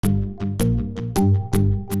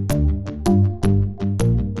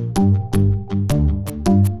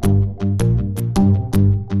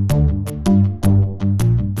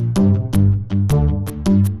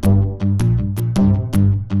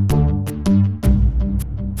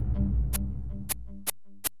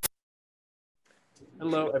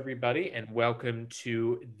everybody, and welcome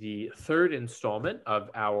to the third installment of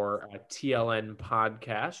our TLN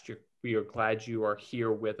podcast. We are glad you are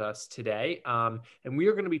here with us today. And we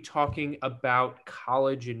are going to be talking about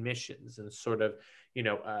college admissions and sort of,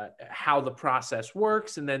 how the process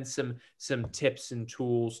works, and then some tips and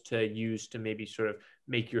tools to use to maybe sort of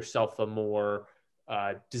make yourself a more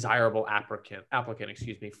desirable applicant,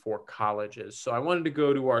 for colleges. So I wanted to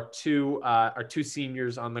go to our two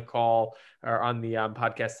seniors on the call, or on the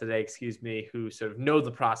podcast today, who sort of know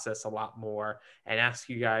the process a lot more, and ask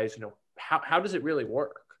you guys, how does it really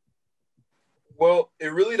work? Well,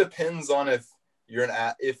 it really depends on if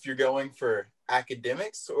you're going for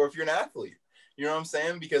academics or if you're an athlete. You know what I'm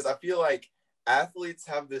saying? Because I feel like athletes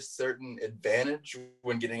have this certain advantage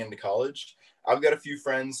when getting into college. I've got a few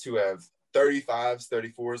friends who have 35s,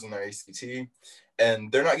 34s on their ACT, and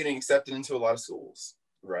they're not getting accepted into a lot of schools,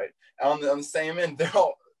 right? On the same end,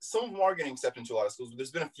 some of them are getting accepted into a lot of schools, but there's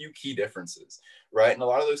been a few key differences, right? And a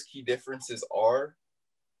lot of those key differences are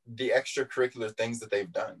the extracurricular things that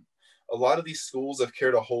they've done. A lot of these schools have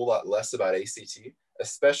cared a whole lot less about ACT,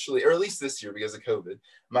 especially, or at least this year because of COVID.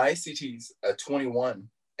 My ACT's at 21,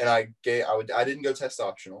 and I didn't go test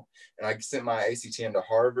optional, and I sent my ACT into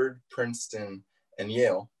Harvard, Princeton, and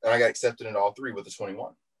Yale, and I got accepted into all three with a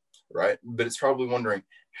 21, right? But it's probably wondering,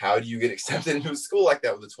 how do you get accepted into a school like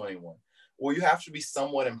that with a 21? Well, you have to be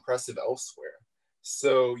somewhat impressive elsewhere.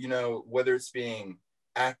 So, whether it's being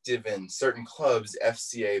active in certain clubs,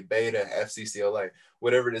 FCA, Beta, FCCLA,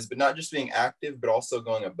 whatever it is, but not just being active, but also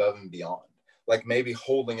going above and beyond. Like maybe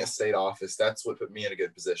holding a state office, that's what put me in a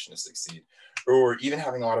good position to succeed. Or even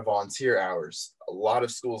having a lot of volunteer hours. A lot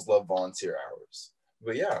of schools love volunteer hours.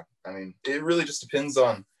 But yeah, I mean, it really just depends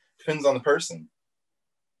on the person.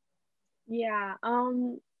 Yeah,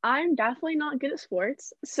 I'm definitely not good at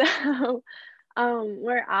sports. So,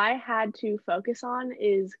 where I had to focus on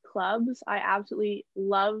is clubs. I absolutely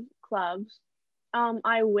love clubs.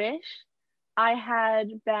 I wish I had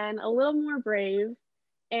been a little more brave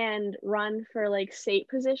and run for like state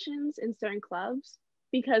positions in certain clubs,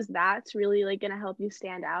 because that's really like gonna help you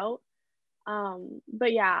stand out.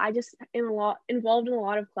 But yeah, I just am involved in a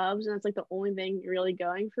lot of clubs, and it's like the only thing really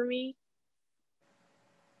going for me.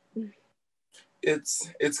 It's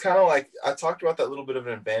kind of like I talked about that little bit of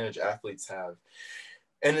an advantage athletes have.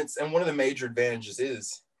 And one of the major advantages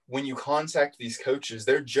is when you contact these coaches,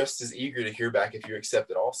 they're just as eager to hear back if you're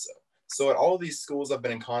accepted also. So at all these schools, I've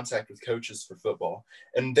been in contact with coaches for football,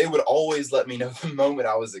 and they would always let me know the moment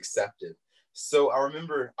I was accepted. So I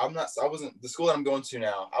remember the school that I'm going to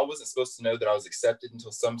now, I wasn't supposed to know that I was accepted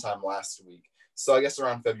until sometime last week. So I guess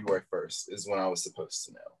around February 1st is when I was supposed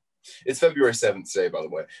to know. It's February 7th today, by the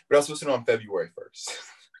way, but I was supposed to know on February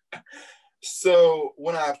 1st. So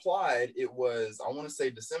when I applied, it was, I want to say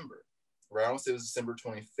December, right? I want to say it was December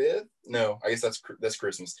 25th. No, I guess that's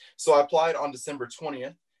Christmas. So I applied on December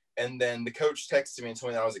 20th, and then the coach texted me and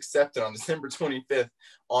told me that I was accepted on December 25th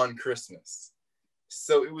on Christmas.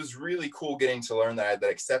 So it was really cool getting to learn that I had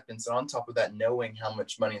that acceptance. And on top of that, knowing how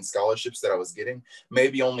much money and scholarships that I was getting,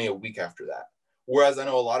 maybe only a week after that. Whereas I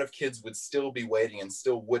know a lot of kids would still be waiting and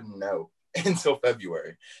still wouldn't know until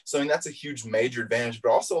February. So, I mean, that's a huge major advantage,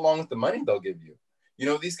 but also along with the money they'll give you.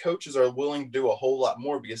 These coaches are willing to do a whole lot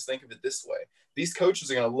more, because think of it this way. These coaches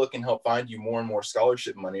are going to look and help find you more and more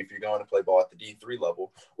scholarship money if you're going to play ball at the D3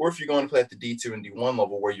 level, or if you're going to play at the D2 and D1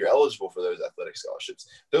 level where you're eligible for those athletic scholarships.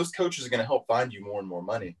 Those coaches are going to help find you more and more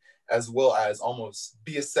money, as well as almost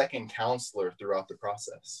be a second counselor throughout the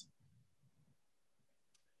process.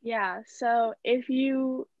 Yeah, so if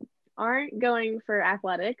you aren't going for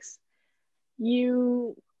athletics,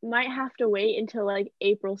 you might have to wait until like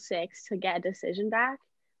April 6th to get a decision back,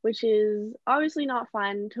 which is obviously not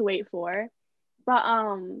fun to wait for. But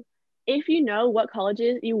if you know what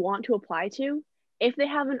colleges you want to apply to, if they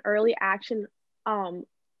have an early action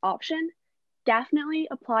option, definitely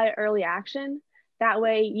apply early action. That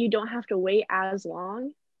way you don't have to wait as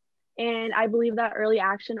long. And I believe that early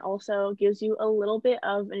action also gives you a little bit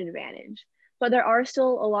of an advantage. But there are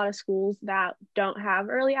still a lot of schools that don't have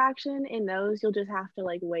early action. In those, you'll just have to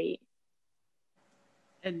like wait.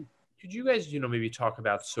 And could you guys, maybe talk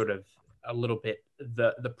about sort of a little bit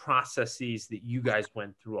the processes that you guys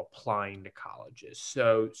went through applying to colleges?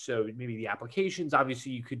 So maybe the applications,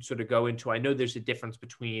 obviously you could sort of go into, I know there's a difference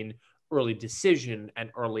between early decision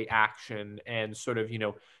and early action, and sort of,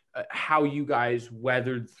 how you guys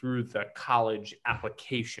weathered through the college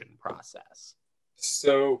application process.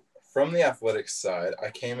 So from the athletics side, I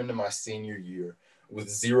came into my senior year with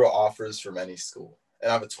 0 offers from any school, and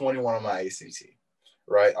I have a 21 on my ACT,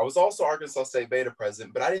 right? I was also Arkansas State Beta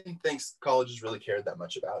president, but I didn't think colleges really cared that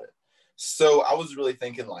much about it. So I was really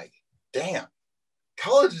thinking like, damn,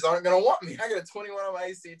 colleges aren't going to want me. I got a 21 on my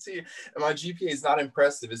ACT and my GPA is not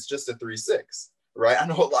impressive. It's just a 3.6, right? I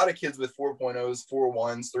know a lot of kids with 4.0s,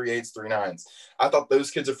 4.1s, 3.8s, 3.9s. I thought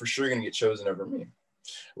those kids are for sure going to get chosen over me,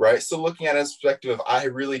 right? So looking at it as a perspective of, I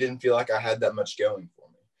really didn't feel like I had that much going for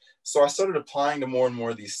me. So I started applying to more and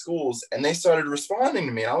more of these schools, and they started responding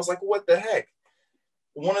to me. And I was like, what the heck?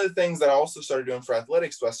 One of the things that I also started doing for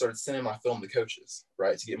athletics was I started sending my film to coaches,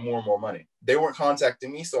 right, to get more and more money. They weren't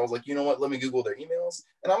contacting me, so I was like, you know what, let me Google their emails,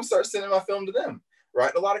 and I'm going to start sending my film to them,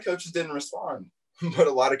 right? A lot of coaches didn't respond, but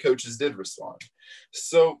a lot of coaches did respond.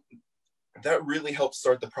 So that really helped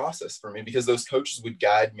start the process for me, because those coaches would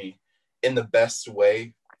guide me in the best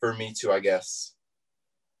way for me to, I guess,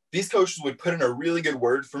 these coaches would put in a really good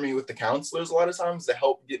word for me with the counselors a lot of times to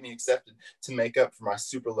help get me accepted to make up for my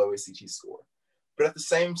super low ACT score. But at the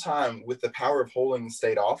same time, with the power of holding a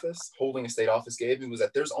state office gave me was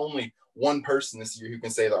that there's only one person this year who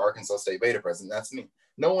can say the Arkansas State Beta president. That's me.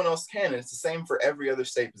 No one else can. And it's the same for every other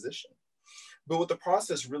state position. But what the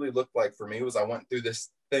process really looked like for me was I went through this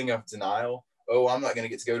thing of denial. Oh, I'm not going to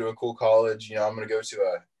get to go to a cool college. You know, I'm going to go to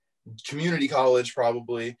a community college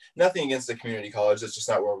probably. Nothing against a community college. That's just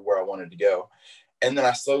not where I wanted to go. And then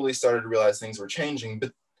I slowly started to realize things were changing.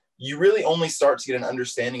 But you really only start to get an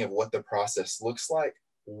understanding of what the process looks like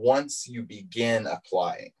once you begin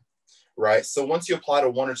applying, right? So once you apply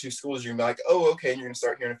to one or two schools, you're gonna be like, oh, okay, and you're gonna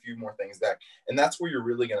start hearing a few more things back. And that's where you're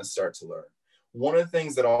really gonna start to learn. One of the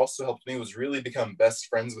things that also helped me was really become best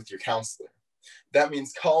friends with your counselor. That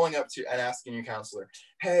means calling up to and asking your counselor,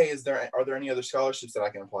 hey, are there any other scholarships that I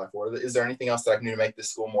can apply for? Is there anything else that I can do to make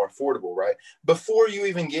this school more affordable, right? Before you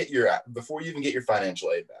even get your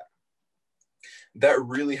financial aid back. That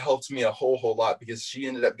really helped me a whole lot, because she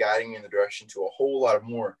ended up guiding me in the direction to a whole lot of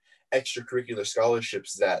more extracurricular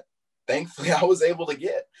scholarships that thankfully I was able to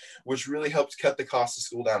get, which really helped cut the cost of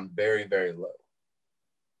school down very, very low.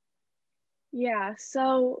 Yeah,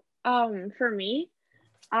 so for me,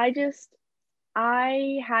 I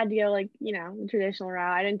had to go, like, you know, the traditional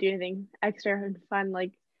route. I didn't do anything extra and fun,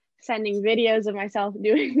 like sending videos of myself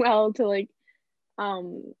doing well to like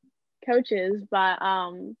coaches, but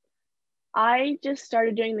I just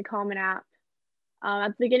started doing the Common App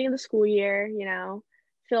at the beginning of the school year, you know,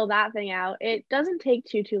 fill that thing out. It doesn't take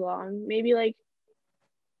too long, maybe like,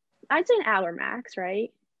 I'd say an hour max,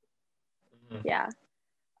 right? Mm-hmm. Yeah.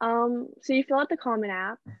 So you fill out the Common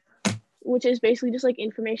App, which is basically just like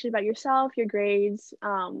information about yourself, your grades,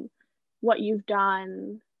 what you've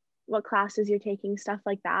done, what classes you're taking, stuff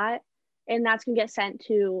like that. And that's gonna get sent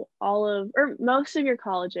to most of your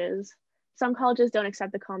colleges. Some colleges don't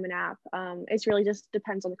accept the Common App. It's really just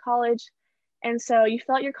depends on the college. And so you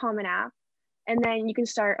fill out your Common App, and then you can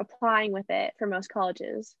start applying with it for most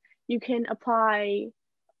colleges. You can apply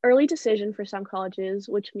early decision for some colleges,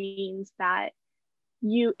 which means that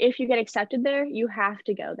if you get accepted there, you have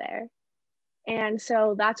to go there. And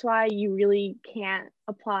so that's why you really can't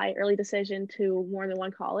apply early decision to more than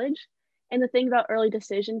one college. And the thing about early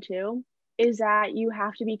decision too is that you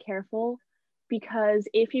have to be careful, because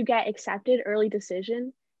if you get accepted early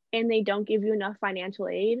decision and they don't give you enough financial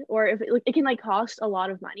aid, or if it can like cost a lot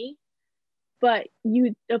of money, but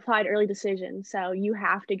you applied early decision, so you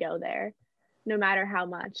have to go there no matter how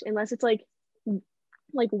much, unless it's like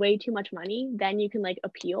way too much money, then you can like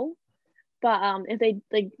appeal. But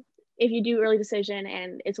if you do early decision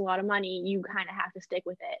and it's a lot of money, you kind of have to stick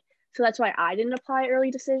with it. So that's why I didn't apply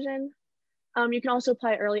early decision. You can also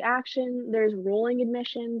apply early action. There's rolling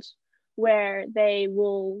admissions, where they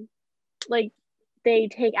will they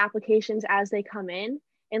take applications as they come in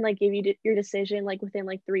and like give you your decision like within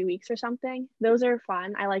like 3 weeks or something. Those are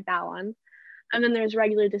fun. I like that one. And then there's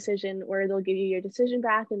regular decision, where they'll give you your decision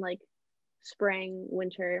back in like spring,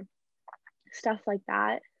 winter, stuff like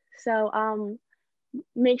that. So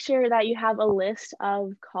make sure that you have a list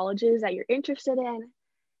of colleges that you're interested in,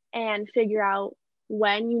 and figure out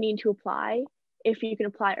when you need to apply. If you can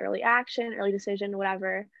apply early action, early decision,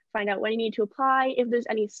 whatever, find out when you need to apply, if there's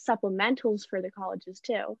any supplementals for the colleges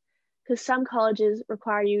too. Because some colleges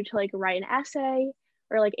require you to like write an essay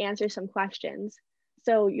or like answer some questions.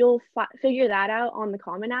 So you'll figure that out on the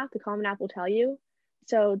Common App. The Common App will tell you.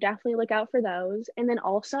 So definitely look out for those. And then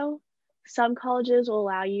also, some colleges will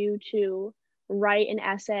allow you to write an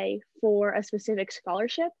essay for a specific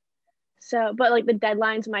scholarship. So, but like the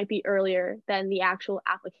deadlines might be earlier than the actual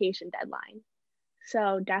application deadline.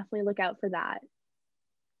 So definitely look out for that.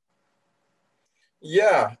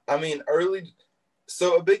 Yeah, I mean,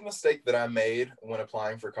 so a big mistake that I made when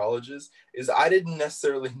applying for colleges is I didn't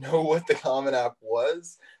necessarily know what the Common App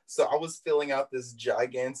was. So I was filling out this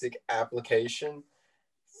gigantic application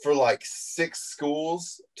for like 6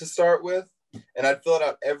 schools to start with, and I'd fill it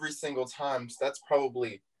out every single time. So that's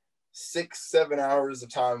probably 6-7 hours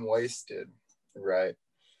of time wasted, right?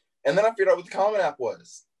 And then I figured out what the Common App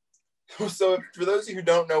was. So for those of you who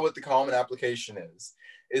don't know what the Common Application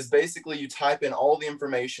is basically you type in all the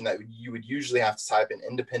information that you would usually have to type in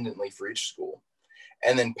independently for each school,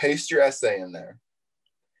 and then paste your essay in there.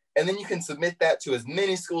 And then you can submit that to as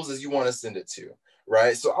many schools as you want to send it to,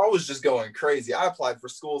 right? So I was just going crazy. I applied for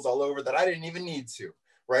schools all over that I didn't even need to,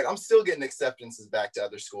 right? I'm still getting acceptances back to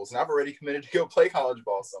other schools, and I've already committed to go play college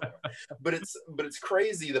ball somewhere. but it's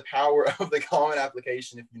crazy the power of the Common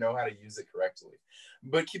Application if you know how to use it correctly.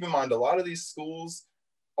 But keep in mind, a lot of these schools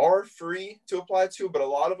are free to apply to, but a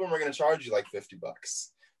lot of them are going to charge you like $50.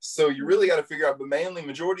 So you really got to figure out, but mainly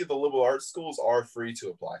majority of the liberal arts schools are free to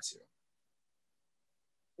apply to.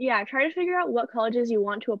 Yeah, try to figure out what colleges you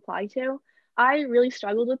want to apply to. I really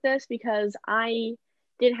struggled with this because I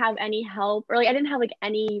didn't have any help, or like I didn't have like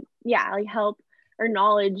any help or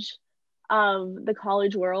knowledge of the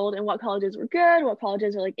college world and what colleges were good, what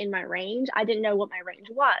colleges are like in my range. I didn't know what my range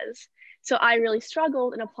was. So I really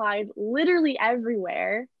struggled and applied literally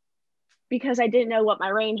everywhere because I didn't know what my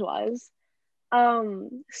range was.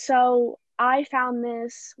 So I found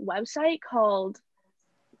this website called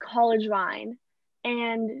College Vine,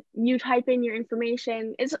 and you type in your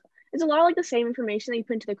information. It's a lot of like the same information that you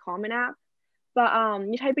put into the Common App, but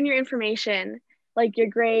you type in your information, like your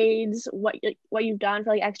grades, what you've done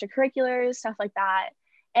for like extracurriculars, stuff like that,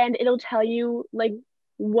 and it'll tell you like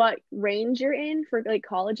what range you're in for like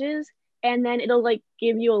colleges, and then it'll like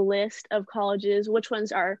give you a list of colleges, which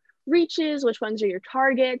ones are reaches, which ones are your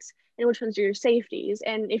targets, and which ones are your safeties.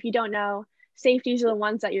 And if you don't know, safeties are the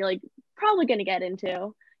ones that you're like probably going to get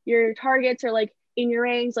into. Your targets are like in your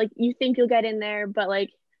range, like you think you'll get in there, but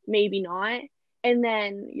like maybe not. And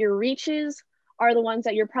then your reaches are the ones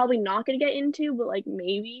that you're probably not going to get into, but like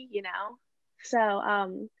maybe, you know.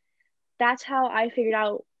 So that's how I figured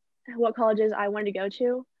out what colleges I wanted to go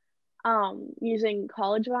to, using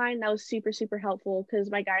College Vine. That was super, super helpful because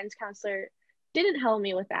my guidance counselor didn't help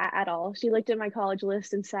me with that at all. She looked at my college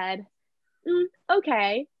list and said,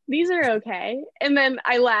 okay, these are okay. And then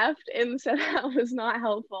I left, and so that was not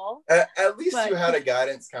helpful. At least you had a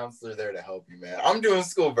guidance counselor there to help you, man. I'm doing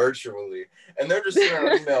school virtually, and they're just sending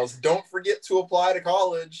out emails, don't forget to apply to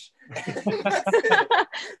college. And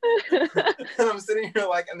I'm sitting here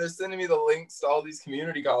like, and they're sending me the links to all these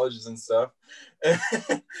community colleges and stuff. And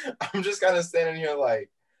I'm just kind of standing here like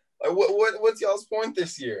what's y'all's point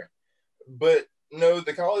this year? But no,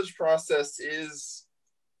 the college process is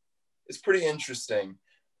pretty interesting.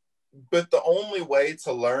 But the only way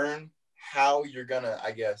to learn how you're gonna,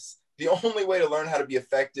 the only way to learn how to be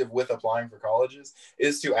effective with applying for colleges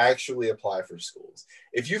is to actually apply for schools.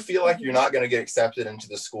 If you feel like you're not going to get accepted into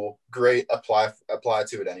the school, great, apply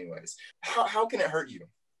to it anyways. How can it hurt you,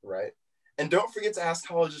 right? And don't forget to ask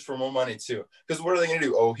colleges for more money too, because what are they going to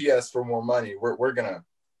do? Oh, he asked for more money. We're going to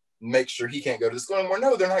make sure he can't go to the school anymore.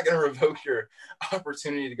 No, they're not going to revoke your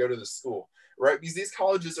opportunity to go to the school, right? Because these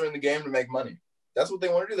colleges are in the game to make money. That's what they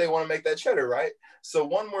want to do. They want to make that cheddar, right? So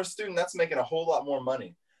one more student, that's making a whole lot more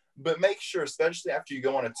money. But make sure, especially after you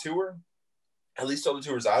go on a tour, at least all the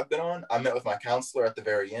tours I've been on, I met with my counselor at the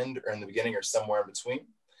very end or in the beginning or somewhere in between.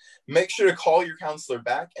 Make sure to call your counselor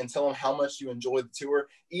back and tell them how much you enjoyed the tour,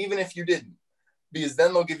 even if you didn't, because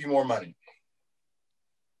then they'll give you more money.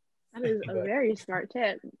 That is a very smart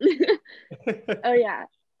tip. Oh, yeah.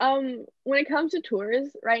 When it comes to tours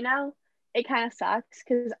right now, it kind of sucks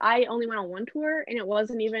because I only went on one tour, and it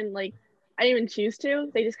wasn't even like, I didn't even choose to.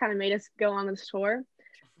 They just kind of made us go on this tour.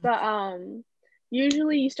 But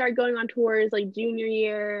usually you start going on tours like junior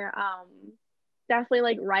year, definitely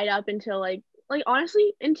like right up until like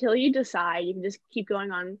honestly until you decide. You can just keep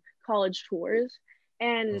going on college tours,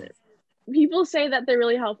 and people say that they're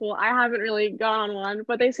really helpful. I haven't really gone on one,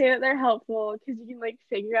 but they say that they're helpful because you can like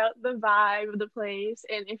figure out the vibe of the place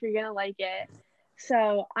and if you're gonna like it.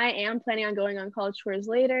 So I am planning on going on college tours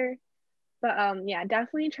later. But yeah,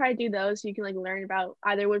 definitely try to do those so you can like learn about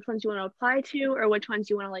either which ones you want to apply to or which ones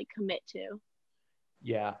you want to like commit to.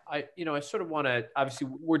 Yeah, I sort of want to, obviously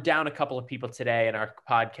we're down a couple of people today in our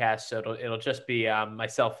podcast, so it'll just be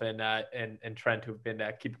myself and Trent who've been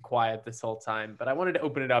keeping quiet this whole time. But I wanted to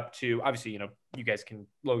open it up to, obviously, you guys can,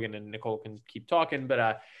 Logan and Nicole can keep talking,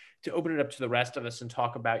 but to open it up to the rest of us and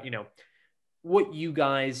talk about, what you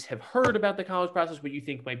guys have heard about the college process, what you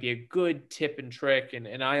think might be a good tip and trick.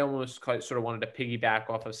 And I almost sort of wanted to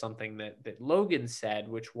piggyback off of something that Logan said,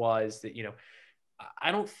 which was that,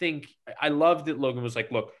 I don't think, I love that Logan was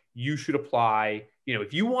like, look, you should apply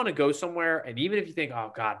if you want to go somewhere, and even if you think,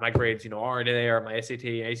 oh God, my grades, aren't there, my SAT,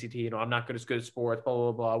 ACT, I'm not good at sports,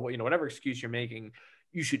 blah, blah, blah, whatever excuse you're making,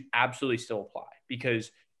 you should absolutely still apply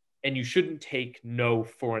and you shouldn't take no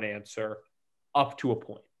for an answer up to a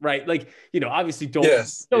point, right? Like, obviously don't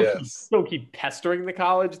keep pestering the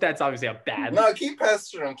college. That's obviously a bad. No, keep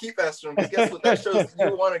pestering them, because guess what? That shows that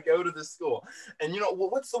you want to go to this school. And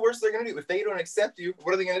what's the worst they're going to do? If they don't accept you,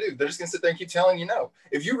 what are they going to do? They're just going to sit there and keep telling you no.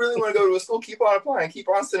 If you really want to go to a school, keep on applying, keep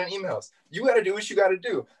on sending emails. You got to do what you got to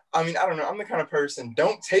do. I mean, I don't know. I'm the kind of person,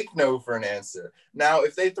 don't take no for an answer. Now,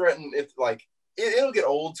 if they threaten, it'll get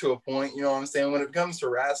old to a point, you know what I'm saying? When it comes to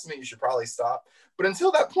harassment, you should probably stop. But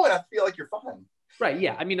until that point, I feel like you're fine. Right.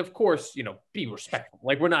 Yeah. I mean, of course, be respectful.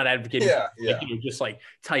 Like, we're not advocating just like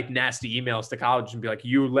type nasty emails to college and be like,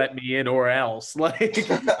 you let me in or else. Like,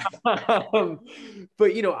 but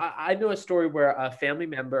I know a story where a family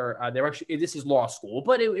member, this is law school,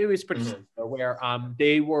 but it was pretty similar, where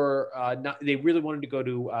they really wanted to go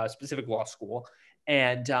to a specific law school,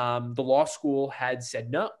 and the law school had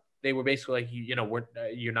said no. They were basically like,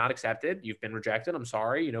 you're not accepted. You've been rejected. I'm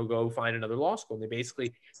sorry. Go find another law school. And they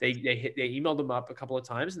basically, they emailed them up a couple of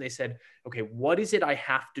times, and they said, okay, what is it I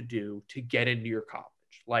have to do to get into your college?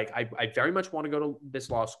 Like, I very much want to go to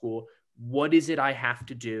this law school. What is it I have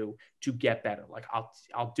to do to get better? Like,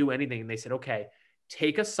 I'll do anything. And they said, okay,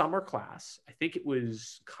 take a summer class. I think it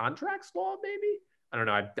was contracts law, maybe. I don't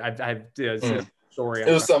know. I've story.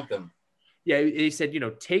 It was something. Yeah. They said,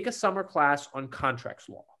 take a summer class on contracts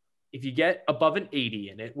law. If you get above an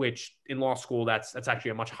 80 in it, which in law school, that's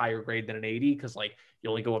actually a much higher grade than an 80, because like you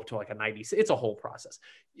only go up to like a 90. It's a whole process.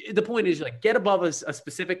 The point is, like, get above a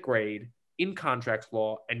specific grade in contracts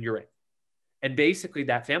law and you're in. And basically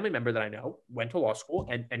that family member that I know went to law school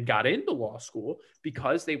and got into law school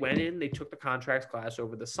because they went in, they took the contracts class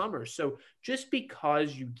over the summer. So just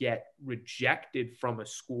because you get rejected from a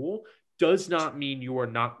school does not mean you are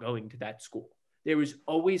not going to that school. There is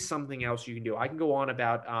always something else you can do. I can go on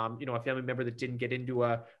about, a family member that didn't get into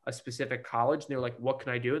a specific college, and they're like, what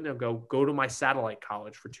can I do? And they'll go to my satellite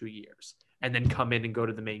college for 2 years and then come in and go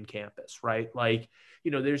to the main campus, right? Like,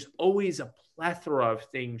 there's always a plethora of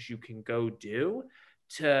things you can go do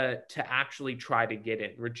to actually try to get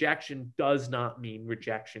in. Rejection does not mean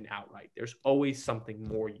rejection outright. There's always something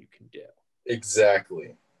more you can do.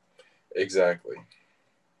 Exactly.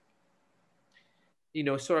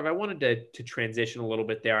 Sort of, I wanted to transition a little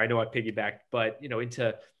bit there. I know I piggybacked, but,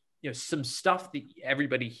 into, some stuff that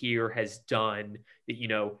everybody here has done that,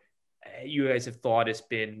 you guys have thought has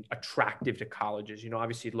been attractive to colleges.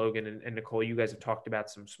 Obviously Logan and Nicole, you guys have talked about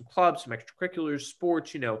some clubs, some extracurriculars,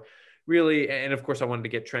 sports, really. And of course I wanted to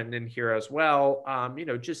get Trenton in here as well.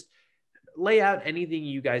 Just lay out anything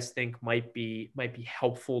you guys think might be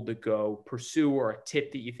helpful to go pursue, or a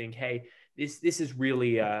tip that you think, hey, this is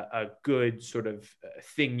really a good sort of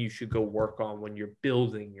thing you should go work on when you're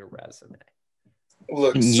building your resume.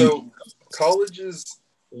 Look, so colleges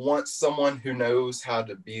want someone who knows how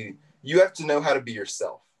to be, you have to know how to be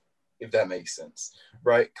yourself, if that makes sense,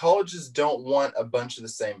 right? Colleges don't want a bunch of the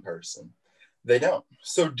same person. They don't.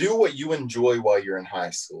 So do what you enjoy while you're in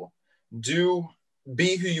high school.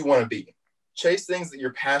 Be who you want to be. Chase things that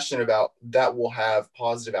you're passionate about that will have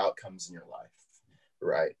positive outcomes in your life,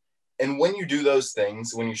 right? And when you do those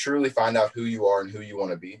things, when you truly find out who you are and who you want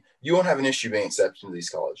to be, you won't have an issue being accepted into these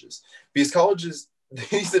colleges. Because colleges,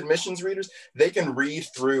 these admissions readers, they can read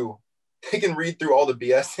through all the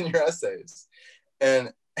BS in your essays.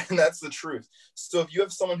 And that's the truth. So if you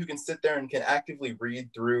have someone who can sit there and can actively read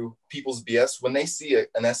through people's BS, when they see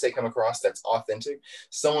an essay come across that's authentic,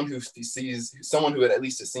 someone who at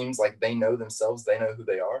least it seems like they know themselves, they know who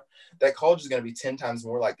they are, that college is going to be 10 times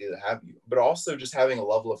more likely to have you. But also just having a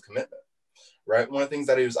level of commitment, right? One of the things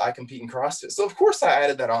that I do is I compete in CrossFit. So of course I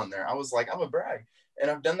added that on there. I was like, I'm a brag. And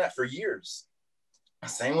I've done that for years.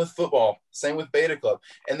 Same with football, same with Beta Club.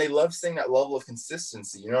 And they love seeing that level of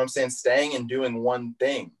consistency. You know what I'm saying? Staying and doing one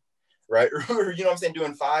thing, right? Or, you know what I'm saying?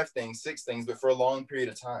 Doing 5 things, 6 things, but for a long period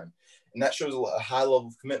of time. And that shows a high level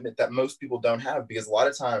of commitment that most people don't have, because a lot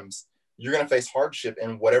of times you're going to face hardship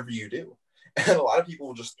in whatever you do. And a lot of people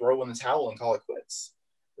will just throw in the towel and call it quits,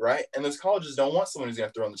 right? And those colleges don't want someone who's going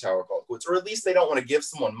to throw in the towel or call it quits, or at least they don't want to give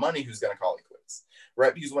someone money who's going to call it quits,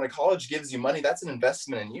 right? Because when a college gives you money, that's an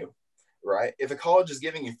investment in you. Right? If a college is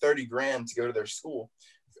giving you $30,000 to go to their school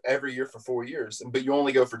every year for 4 years, but you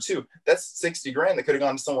only go for 2, that's $60,000 that could have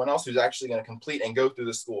gone to someone else who's actually going to complete and go through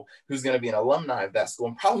the school, who's going to be an alumni of that school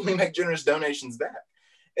and probably make generous donations back.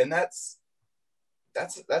 And that's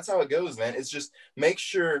how it goes, man. It's just make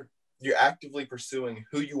sure you're actively pursuing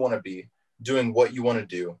who you want to be, doing what you want to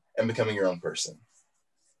do, and becoming your own person.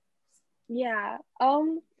 Yeah.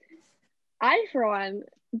 I for one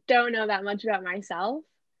don't know that much about myself,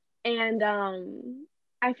 and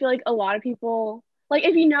I feel like a lot of people, like,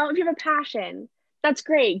 if you have a passion, that's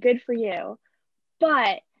great, good for you.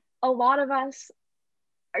 But a lot of us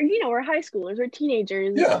are, we're high schoolers, we're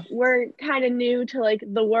teenagers, Yeah. we're kind of new to like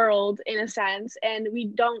the world in a sense, and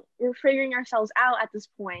we're figuring ourselves out at this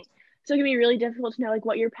point. So it can be really difficult to know like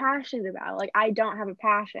what you're passionate about. Like I don't have a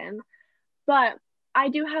passion, but I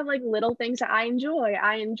do have like little things that I enjoy.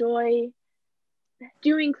 I enjoy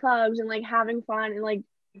doing clubs and like having fun and like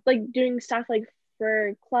doing stuff like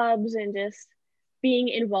for clubs and just being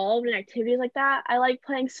involved in activities like that. I like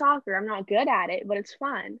playing soccer. I'm not good at it, but it's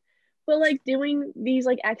fun. But like doing these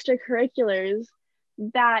like extracurriculars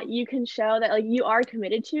that you can show that like you are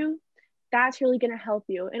committed to, that's really going to help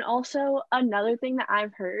you. And also another thing that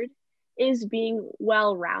I've heard is being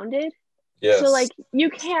well-rounded. So Yes. like you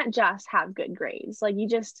can't just have good grades. Like you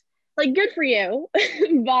just like good for you,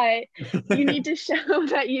 but you need to show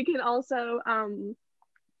that you can also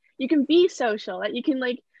you can be social, that you can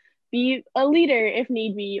like be a leader if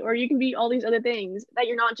need be, or you can be all these other things, that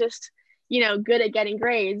you're not just, good at getting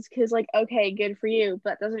grades, because like okay, good for you,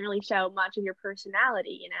 but that doesn't really show much of your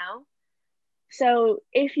personality. So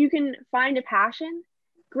if you can find a passion,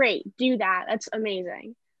 great, do that. That's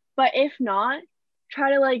amazing. But if not,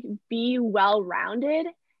 try to like be well-rounded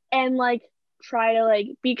and like try to like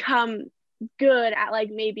become good at like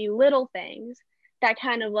maybe little things that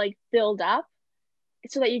kind of like build up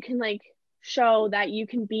so that you can like show that you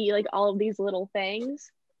can be like all of these little things.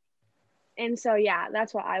 And so yeah,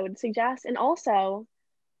 that's what I would suggest. And also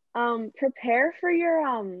prepare for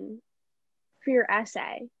your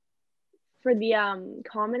essay for the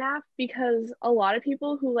Common App, because a lot of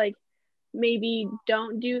people who like maybe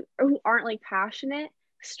don't do or who aren't like passionate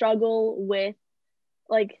struggle with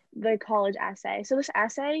like the college essay. So this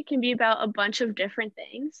essay can be about a bunch of different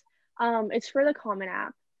things. It's for the Common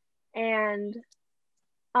App, and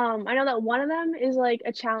I know that one of them is like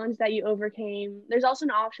a challenge that you overcame. There's also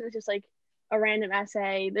an option that's just like a random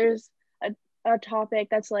essay. There's a topic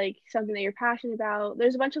that's like something that you're passionate about.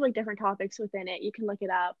 There's a bunch of like different topics within it. You can look it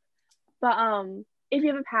up. But if you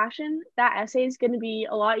have a passion, that essay is going to be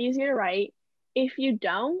a lot easier to write. If you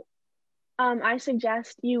don't, I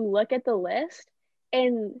suggest you look at the list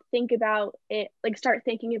and think about it, like start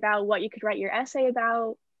thinking about what you could write your essay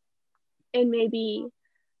about, and maybe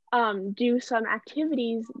do some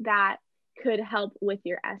activities that could help with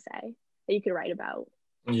your essay that you could write about.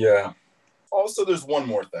 Yeah. Also, there's one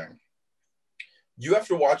more thing. You have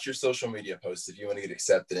to watch your social media posts if you want to get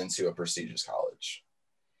accepted into a prestigious college.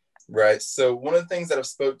 Right. So one of the things that I've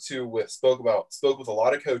spoke with a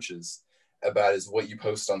lot of coaches about is what you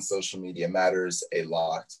post on social media matters a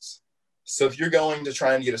lot. So if you're going to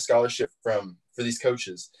try and get a scholarship for these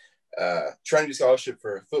coaches, trying to do scholarship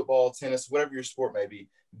for football, tennis, whatever your sport may be,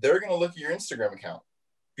 they're going to look at your Instagram account.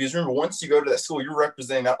 Because remember, once you go to that school, you're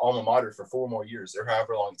representing that alma mater for 4 more years, or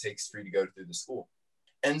however long it takes for you to go through the school.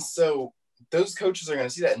 And so those coaches are going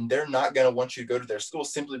to see that, and they're not going to want you to go to their school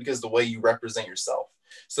simply because of the way you represent yourself.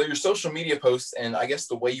 So your social media posts and I guess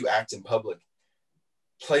the way you act in public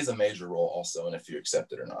plays a major role also in if you're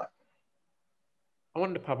accepted or not. I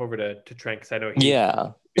wanted to pop over to Trent because I know he's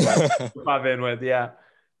Yeah. pop in with, yeah.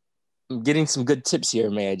 I'm getting some good tips here,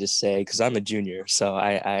 may I just say, because I'm a junior, so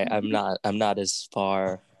I'm not as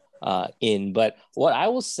far in. But what I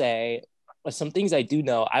will say, some things I do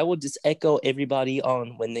know, I will just echo everybody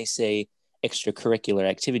on when they say extracurricular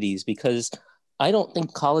activities, because I don't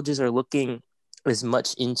think colleges are looking as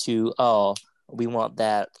much into, we want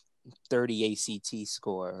that 30 ACT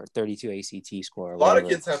score or 32 ACT score. A lot of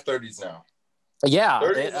kids have 30s now. Yeah,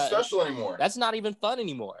 30 isn't special anymore. That's not even fun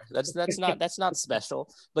anymore. That's not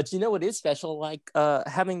special. But you know what is special? Like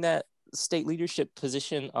having that state leadership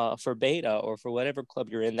position for Beta or for whatever club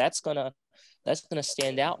you're in. That's gonna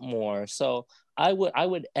stand out more. So I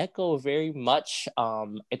would echo very much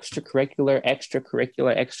extracurricular,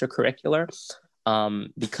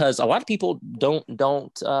 because a lot of people don't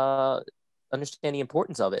understand the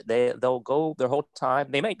importance of it. They'll go their whole time.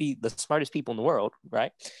 They might be the smartest people in the world,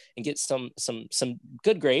 right, and get some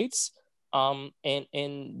good grades, but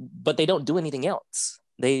they don't do anything else.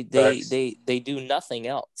 They do nothing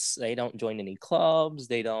else. They don't join any clubs.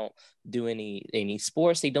 They don't do any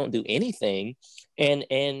sports. They don't do anything,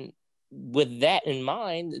 and with that in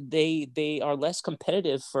mind, they are less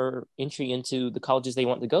competitive for entry into the colleges they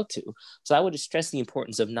want to go to. So I would stress the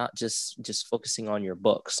importance of not just focusing on your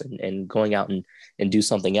books and going out and do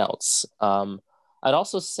something else. I'd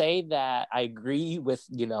also say that I agree with,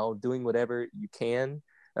 doing whatever you can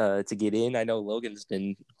to get in. I know Logan's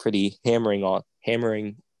been pretty hammering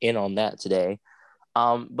in on that today.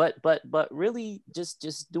 But really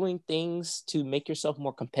just doing things to make yourself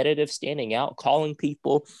more competitive, standing out, calling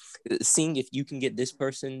people, seeing if you can get this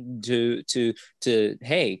person to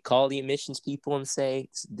hey, call the admissions people and say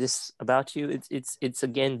this about you. It's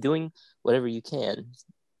again doing whatever you can.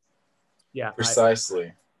 Yeah,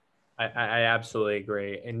 precisely. I absolutely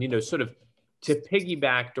agree. And, you know, sort of to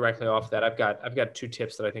piggyback directly off that, I've got two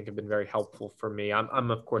tips that I think have been very helpful for me.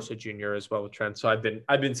 I'm of course a junior as well with Trent, so I've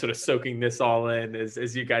been sort of soaking this all in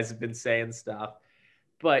as you guys have been saying stuff.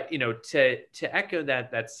 But, you know, to echo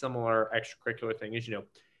that similar extracurricular thing is, you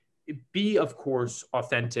know, be of course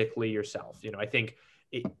authentically yourself. You know, I think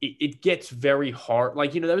it gets very hard.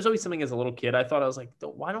 Like, you know, that was always something as a little kid. I thought, I was like,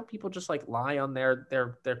 why don't people just like lie on their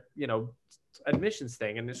you know, admissions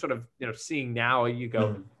thing? And it's sort of, you know, seeing now, you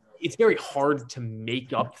go, it's very hard to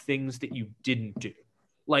make up things that you didn't do.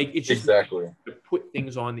 Like, it's just exactly to put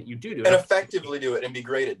things on that you do and effectively do it and be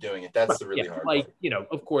great at doing it. That's the really hard like part. You know,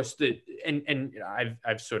 of course, and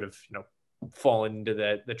I've sort of, you know, fallen into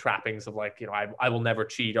the trappings of like, you know, I will never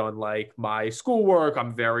cheat on like my schoolwork.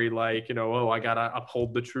 I'm very like, you know, I gotta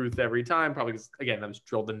uphold the truth every time, probably because again, that was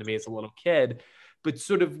drilled into me as a little kid. But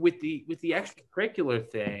sort of with the extracurricular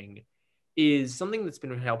thing is something that's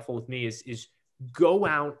been helpful with me is go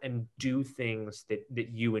out and do things that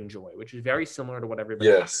you enjoy, which is very similar to what everybody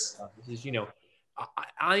yes does. Is, you know,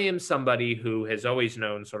 I am somebody who has always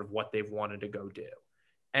known sort of what they've wanted to go do.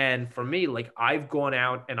 And for me, like, I've gone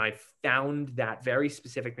out and I've found that very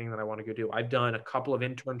specific thing that I want to go do. I've done a couple of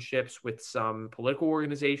internships with some political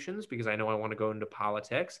organizations because I know I want to go into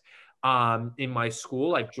politics. In my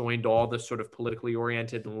school, I've joined all the sort of politically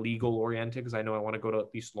oriented and legal oriented because I know I want to go to at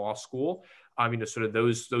least law school. You know, sort of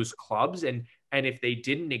those clubs. And if they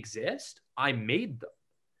didn't exist, I made them.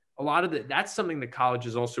 A lot of that's something that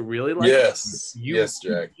colleges also really like. Yes,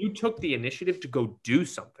 Jack. You took the initiative to go do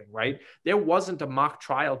something, right? There wasn't a mock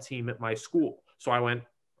trial team at my school. So I went,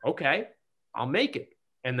 okay, I'll make it.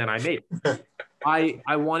 And then I made it.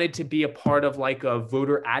 I wanted to be a part of like a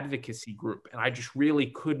voter advocacy group, and I just really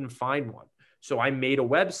couldn't find one. So I made a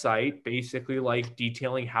website basically like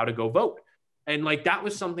detailing how to go vote. And like, that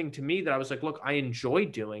was something to me that I was like, look, I enjoy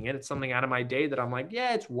doing it. It's something out of my day that I'm like,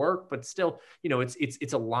 yeah, it's work, but still, you know,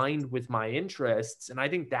 it's aligned with my interests. And I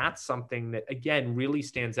think that's something that, again, really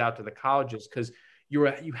stands out to the colleges because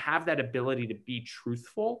you have that ability to be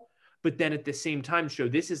truthful, but then at the same time show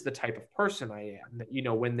this is the type of person I am. That, you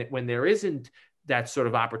know, when there isn't that sort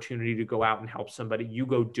of opportunity to go out and help somebody, you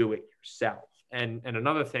go do it yourself. And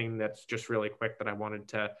another thing that's just really quick that I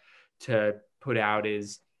wanted to put out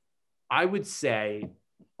is, I would say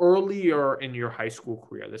earlier in your high school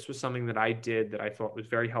career, this was something that I did that I thought was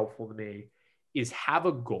very helpful to me, is have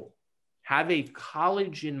a goal, have a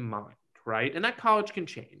college in mind, right? And that college can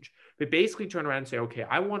change, but basically turn around and say, okay,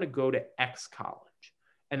 I want to go to X college,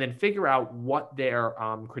 and then figure out what their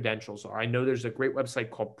credentials are. I know there's a great website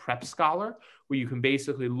called Prep Scholar where you can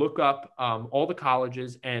basically look up all the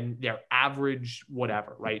colleges and their average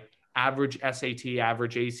whatever, right? Average SAT,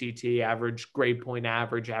 average ACT, average grade point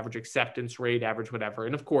average acceptance rate, average whatever.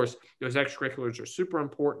 And of course, those extracurriculars are super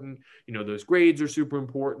important. You know, those grades are super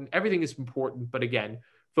important. Everything is important. But again,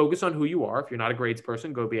 focus on who you are. If you're not a grades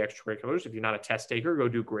person, go be extracurriculars. If you're not a test taker, go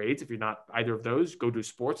do grades. If you're not either of those, go do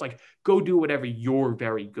sports. Like, go do whatever you're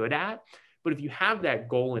very good at. But if you have that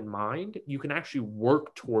goal in mind, you can actually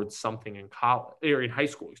work towards something in college or in high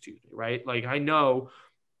school, excuse me, right? Like, I know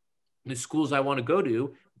the schools I want to go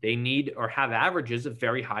to, they need or have averages of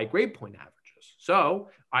very high grade point averages. So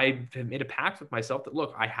I have made a pact with myself that,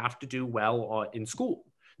 look, I have to do well in school.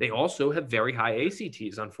 They also have very high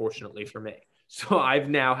ACTs, unfortunately for me. So I've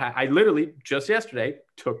now I literally just yesterday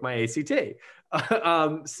took my ACT.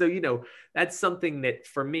 So, you know, that's something that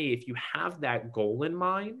for me, if you have that goal in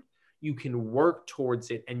mind, you can work towards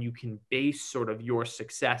it and you can base sort of your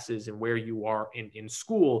successes and where you are in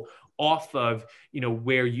school off of, you know,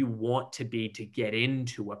 where you want to be to get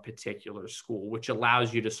into a particular school, which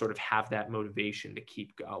allows you to sort of have that motivation to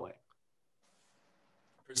keep going.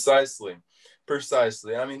 Precisely.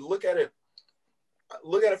 I mean, look at it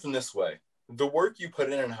from this way. The work you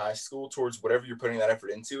put in high school towards whatever you're putting that effort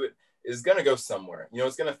into it is going to go somewhere. You know,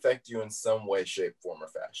 it's going to affect you in some way, shape, form, or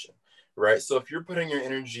fashion. Right. So if you're putting your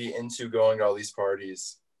energy into going to all these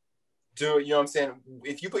parties, do it, you know what I'm saying?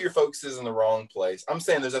 If you put your focuses in the wrong place, I'm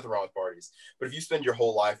saying there's nothing wrong with parties, but if you spend your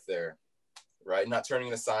whole life there, right, not turning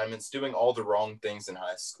in assignments, doing all the wrong things in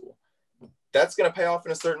high school, that's going to pay off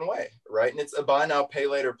in a certain way, right? And it's a buy now, pay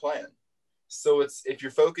later plan. So it's, if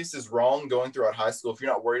your focus is wrong going throughout high school, if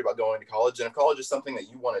you're not worried about going to college, and if college is something that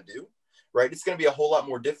you want to do, right, it's going to be a whole lot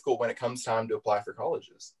more difficult when it comes time to apply for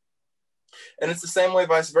colleges. And it's the same way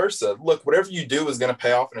vice versa. Look, whatever you do is going to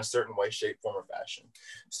pay off in a certain way, shape, form, or fashion.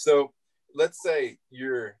 So let's say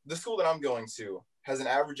the school that I'm going to has an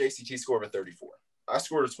average ACT score of a 34. I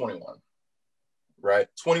scored a 21, right?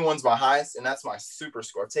 21 is my highest, and that's my super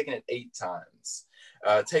score. I've taken it 8 times.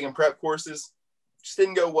 Taking prep courses just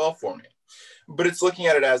didn't go well for me. But it's looking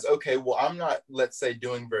at it as, okay, well, I'm not, let's say,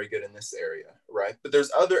 doing very good in this area, right? But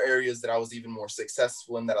there's other areas that I was even more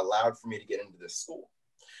successful in that allowed for me to get into this school,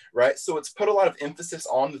 right? So it's put a lot of emphasis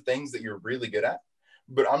on the things that you're really good at,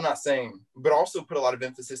 but also put a lot of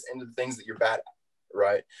emphasis into the things that you're bad at,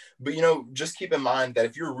 right? But, just keep in mind that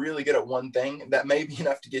if you're really good at one thing, that may be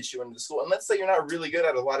enough to get you into the school. And let's say you're not really good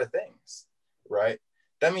at a lot of things, right?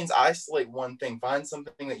 That means isolate one thing, find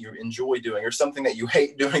something that you enjoy doing or something that you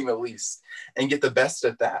hate doing the least, and get the best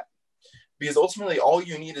at that. Because ultimately, all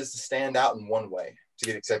you need is to stand out in one way to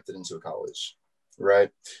get accepted into a college,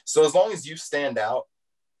 right? So as long as you stand out,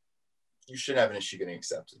 you shouldn't have an issue getting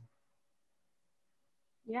accepted.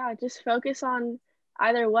 Yeah, just focus on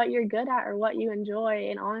either what you're good at or what you enjoy.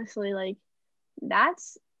 And honestly, like,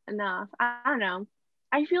 that's enough. I don't know.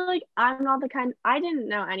 I feel like I'm not I didn't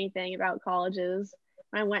know anything about colleges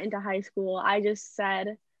when I went into high school. I just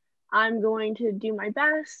said, I'm going to do my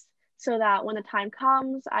best so that when the time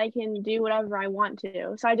comes, I can do whatever I want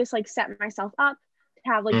to. So I just like set myself up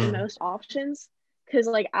to have like the most options, because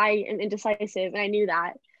like I am indecisive and I knew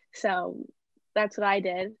that. So that's what I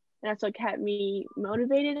did. And that's what kept me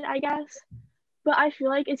motivated, I guess. But I feel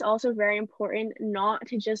like it's also very important not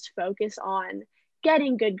to just focus on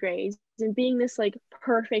getting good grades and being this like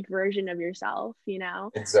perfect version of yourself,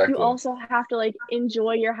 Exactly. You also have to like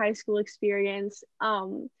enjoy your high school experience.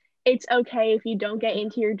 It's okay if you don't get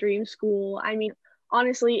into your dream school. I mean,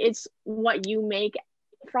 honestly, it's what you make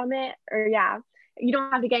from it. Or you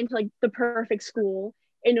don't have to get into like the perfect school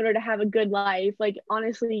in order to have a good life. Like,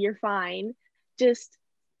 honestly, you're fine. Just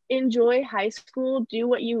enjoy high school, do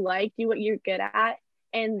what you like, do what you're good at,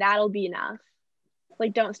 and that'll be enough.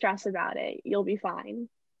 Like, don't stress about it. You'll be fine.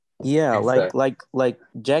 Yeah, Exactly. like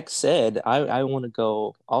Jack said, I want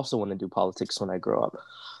to do politics when I grow up.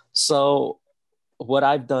 So what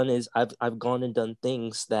I've done is I've gone and done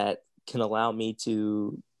things that can allow me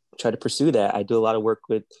to try to pursue that. I do a lot of work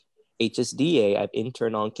with HSDA. I've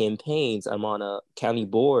interned on campaigns. I'm on a county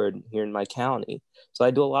board here in my county. So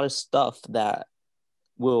I do a lot of stuff that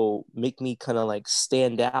will make me kind of like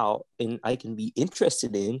stand out and I can be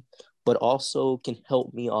interested in, but also can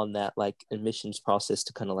help me on that like admissions process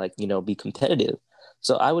to kind of like, be competitive.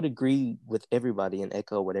 So I would agree with everybody and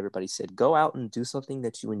echo what everybody said. Go out and do something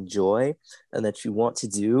that you enjoy and that you want to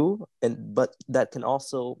do, but that can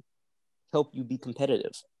also help you be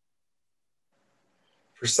competitive.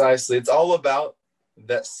 Precisely. It's all about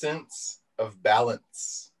that sense of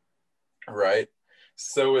balance, right?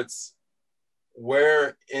 So it's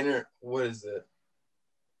what is it?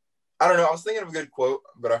 I don't know. I was thinking of a good quote,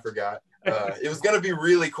 but I forgot. It was going to be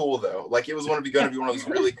really cool though. Like, it was going to be one of those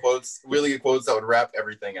really good quotes that would wrap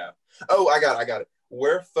everything up. Oh, I got it.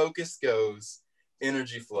 Where focus goes,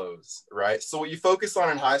 energy flows, right? So what you focus on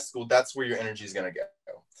in high school, that's where your energy is going to go.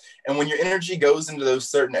 And when your energy goes into those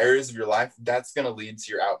certain areas of your life, that's going to lead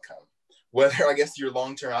to your outcome. Whether, I guess, your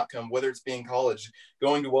long-term outcome, whether it's being college,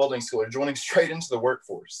 going to welding school, or joining straight into the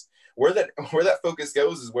workforce. Where that focus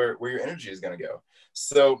goes is where your energy is going to go.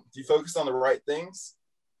 So if you focus on the right things,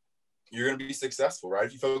 you're going to be successful, right?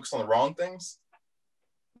 If you focus on the wrong things,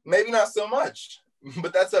 maybe not so much,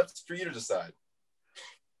 but that's up for you to decide.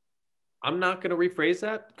 I'm not going to rephrase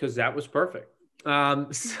that because that was perfect.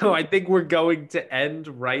 So I think we're going to end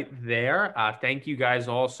right there. Thank you guys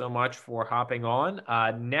all so much for hopping on.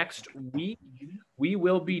 Next week, we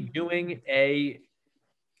will be doing a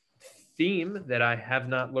theme that I have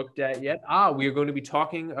not looked at yet. We are going to be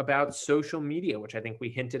talking about social media, which I think we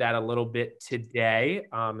hinted at a little bit today,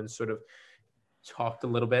 and sort of talked a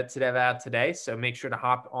little bit about today. So make sure to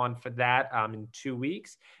hop on for that in 2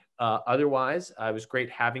 weeks. Otherwise, it was great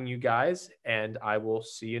having you guys, and I will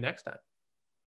see you next time.